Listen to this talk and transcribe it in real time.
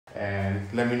And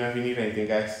let me know if you need anything,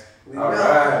 guys. All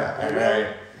right. All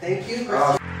right. Thank you.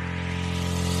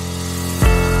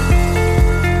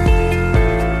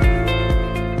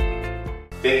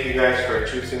 Thank you guys for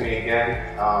choosing me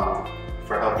again,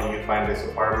 for helping you find this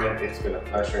apartment. It's been a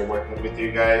pleasure working with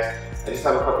you guys. I just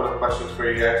have a couple of questions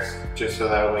for you guys, just so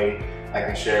that way I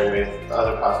can share with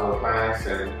other possible clients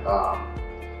and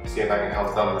see if I can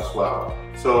help them as well.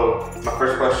 So my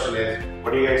first question is,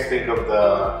 what do you guys think of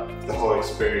the whole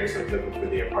experience of living for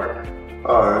the apartment?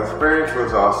 Oh, the experience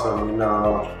was awesome. You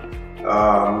know,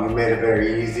 you made it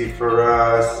very easy for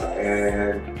us,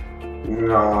 and you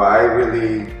know, I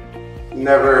really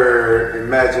never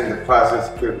imagined the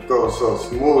process could go so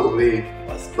smoothly,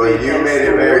 but you made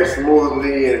it very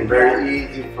smoothly and very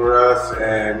easy for us,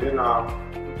 and you know,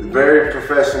 it's very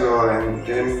professional, and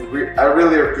I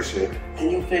really appreciate it.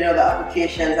 And you fill out the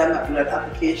applications, I'm not filling out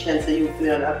applications, so you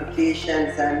fill out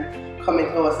applications and coming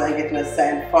to us and getting a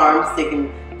signed forms,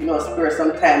 taking, you know, spare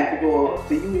some time to go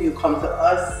to you, you come to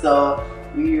us, so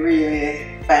we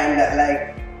really find that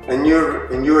like, and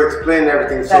you explained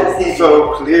everything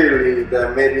so clearly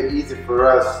that made it easy for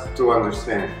us to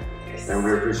understand. Yes. And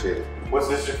we appreciate it. Was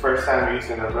this your first time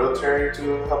using a realtor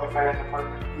to help you find an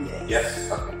apartment? Yes.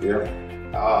 Yes? Okay.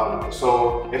 Yeah.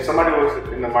 So if somebody was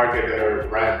in the market to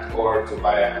rent or to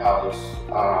buy a house,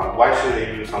 why should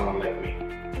they use someone like me?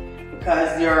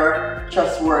 Because you're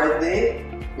trustworthy,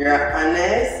 you're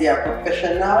honest, you're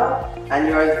professional, and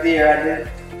you're there at the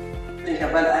blink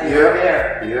of an eye. You're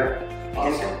there. Yeah.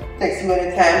 Awesome. Text you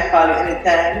anytime, call you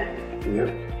anytime.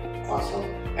 Yeah. Awesome.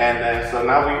 And so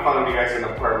now we found you guys an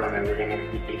apartment, and we're gonna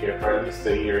be here for at least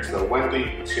a year. So when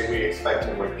should we expect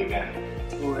to work again?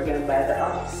 We're gonna buy the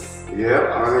house.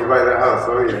 Yeah, I'm gonna buy the house.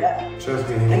 Oh yeah. Trust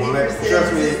me, he won't let you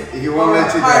down.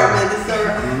 This is our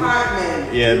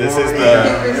apartment. Yeah, this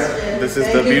is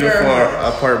the beautiful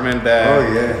apartment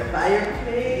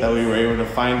that we were able to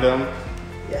find them.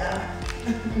 Yeah.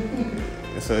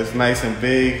 So it's nice and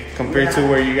big compared to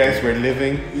where you guys were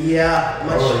living. Yeah,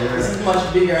 this is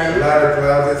much bigger. A lot of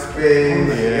closet space.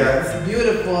 Yeah, it's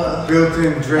beautiful.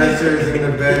 Built-in dressers in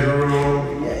the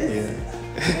bedroom. Yes.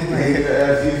 Yeah.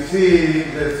 As you see,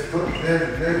 there's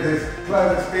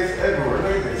closet space everywhere.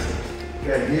 Look at this.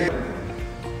 Yeah.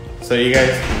 So you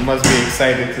guys must be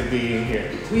excited to be in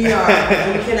here. We are.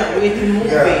 And we cannot wait to move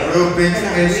in. Real big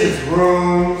spacious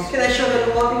rooms. Can I show them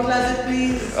the walk-in closet,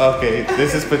 please? Okay,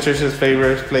 this is Patricia's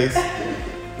favorite place.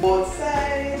 Both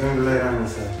sides. Turn the light on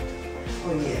this side.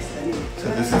 Oh yes, I need. So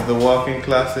this is the walk-in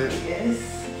closet. Yes.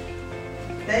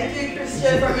 Thank you,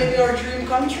 Christian, for making our dream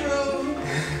come true.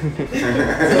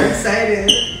 So excited.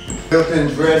 Built-in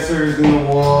dressers in the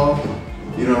wall.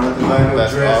 You don't have to buy no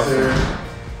dresser. Awesome.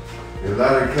 A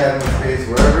lot of cabinet space.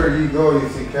 Wherever you go, you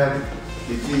see cabinet.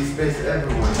 You see space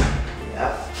everywhere.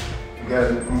 Yep. You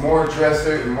got more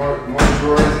dressers, more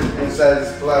drawers inside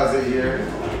this closet here.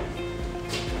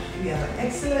 We have an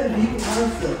excellent view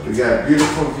also. We got a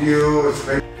beautiful view.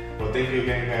 Well, thank you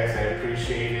again, guys. I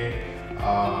appreciate it.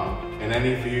 And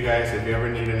any of you guys, if you ever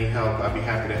need any help, I'd be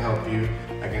happy to help you.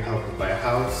 I can help you buy a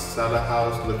house, sell a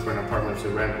house, look for an apartment to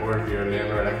rent, or if you're a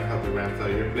landlord, I can help you rent out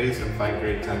your place and find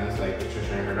great tenants like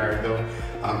Patricia and Gerardo.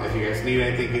 If you guys need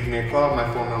anything, give me a call. My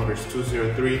phone number is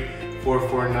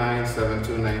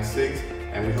 203-449-7296,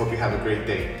 and we hope you have a great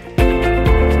day.